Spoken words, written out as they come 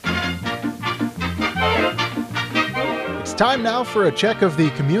time now for a check of the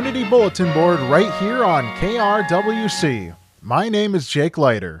Community Bulletin Board right here on KRWC. My name is Jake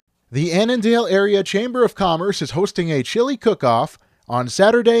Leiter. The Annandale Area Chamber of Commerce is hosting a chili cook-off on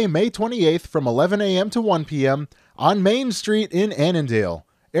Saturday, May 28th from 11 a.m. to 1 p.m. on Main Street in Annandale.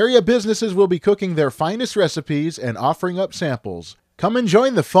 Area businesses will be cooking their finest recipes and offering up samples. Come and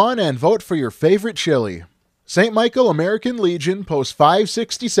join the fun and vote for your favorite chili. St. Michael American Legion, Post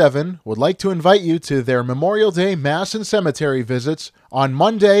 567, would like to invite you to their Memorial Day Mass and Cemetery visits on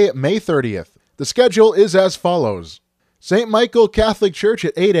Monday, May 30th. The schedule is as follows. St. Michael Catholic Church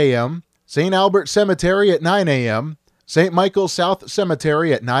at 8 a.m., St. Albert Cemetery at 9 a.m., St. Michael South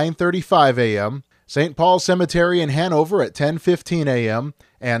Cemetery at 9:35 a.m., St. Paul Cemetery in Hanover at 10:15 a.m.,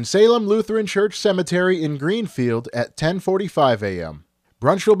 and Salem Lutheran Church Cemetery in Greenfield at 10:45 a.m.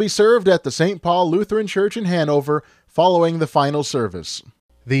 Brunch will be served at the St. Paul Lutheran Church in Hanover following the final service.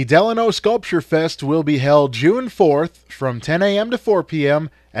 The Delano Sculpture Fest will be held June 4th from 10 a.m. to 4 p.m.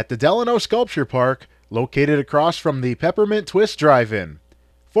 at the Delano Sculpture Park, located across from the Peppermint Twist Drive-In.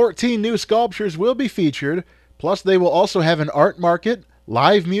 14 new sculptures will be featured, plus they will also have an art market,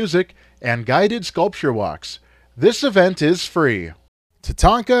 live music, and guided sculpture walks. This event is free.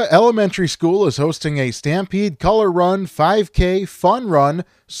 Tatanka Elementary School is hosting a Stampede Color Run 5K Fun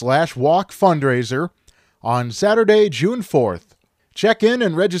Run/Walk fundraiser on Saturday, June 4th. Check-in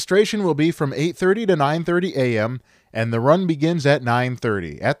and registration will be from 8:30 to 9:30 a.m., and the run begins at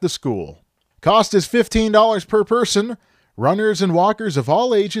 9:30 at the school. Cost is $15 per person. Runners and walkers of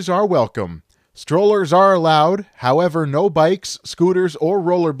all ages are welcome. Strollers are allowed, however, no bikes, scooters, or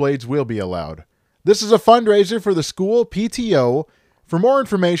rollerblades will be allowed. This is a fundraiser for the school PTO. For more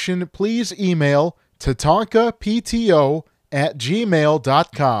information, please email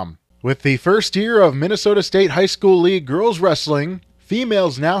tatankapto@gmail.com. With the first year of Minnesota State High School League Girls Wrestling,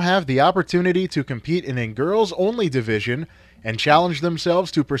 females now have the opportunity to compete in a girls-only division and challenge themselves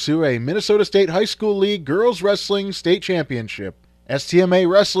to pursue a Minnesota State High School League Girls Wrestling State Championship. STMA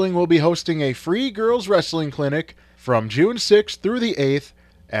Wrestling will be hosting a free girls wrestling clinic from June 6th through the 8th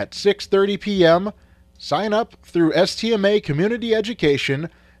at 6:30 p.m. Sign up through STMA Community Education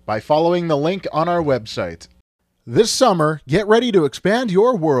by following the link on our website. This summer, get ready to expand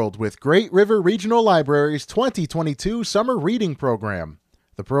your world with Great River Regional Library's 2022 Summer Reading Program.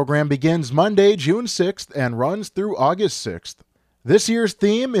 The program begins Monday, June 6th and runs through August 6th. This year's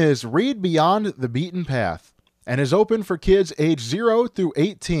theme is Read Beyond the Beaten Path and is open for kids age 0 through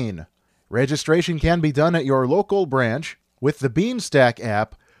 18. Registration can be done at your local branch with the Beanstack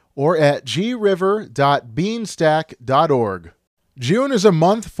app or at griver.beanstack.org. June is a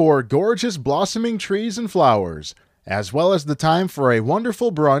month for gorgeous blossoming trees and flowers, as well as the time for a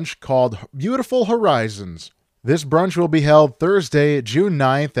wonderful brunch called Beautiful Horizons. This brunch will be held Thursday, June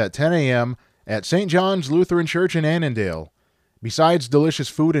 9th at 10 a.m. at St. John's Lutheran Church in Annandale. Besides delicious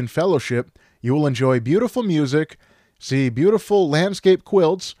food and fellowship, you will enjoy beautiful music, see beautiful landscape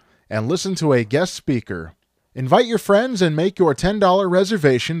quilts, and listen to a guest speaker. Invite your friends and make your $10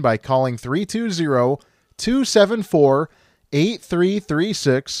 reservation by calling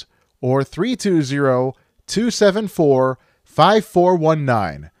 320-274-8336 or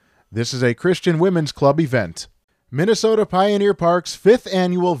 320-274-5419. This is a Christian Women's Club event. Minnesota Pioneer Park's 5th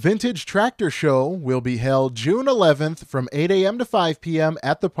Annual Vintage Tractor Show will be held June 11th from 8 a.m. to 5 p.m.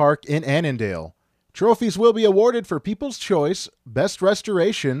 at the park in Annandale. Trophies will be awarded for People's Choice, Best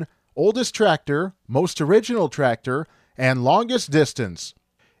Restoration, Oldest Tractor, Most Original Tractor, and Longest Distance.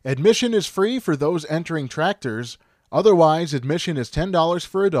 Admission is free for those entering tractors. Otherwise, admission is $10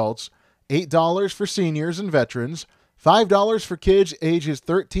 for adults, $8 for seniors and veterans, $5 for kids ages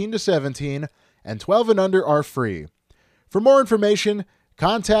 13 to 17, and 12 and under are free. For more information,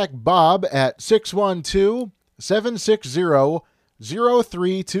 contact Bob at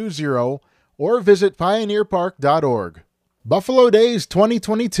 612-760-0320 or visit pioneerpark.org. Buffalo Days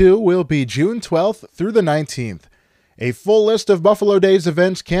 2022 will be June 12th through the 19th. A full list of Buffalo Days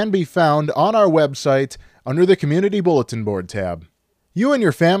events can be found on our website under the Community Bulletin Board tab. You and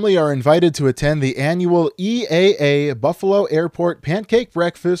your family are invited to attend the annual EAA Buffalo Airport Pancake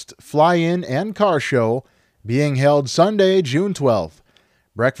Breakfast, Fly-In, and Car Show being held Sunday, June 12th.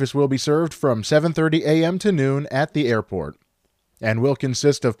 Breakfast will be served from 7:30 a.m. to noon at the airport and will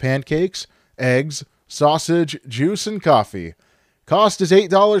consist of pancakes, eggs, sausage, juice, and coffee. Cost is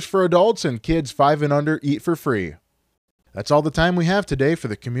 $8 for adults, and kids 5 and under eat for free. That's all the time we have today for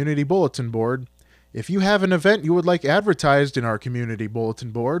the Community Bulletin Board. If you have an event you would like advertised in our Community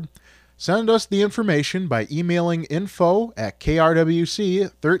Bulletin Board, send us the information by emailing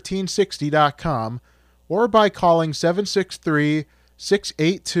info@krwc1360.com or by calling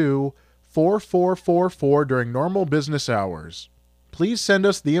 763-682-4444 888-4444 during normal business hours. Please send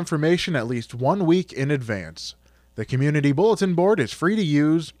us the information at least 1 week in advance. The Community Bulletin Board is free to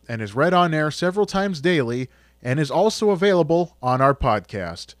use and is read on air several times daily and is also available on our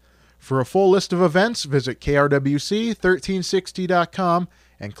podcast. For a full list of events, visit krwc1360.com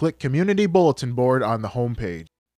and click Community Bulletin Board on the homepage.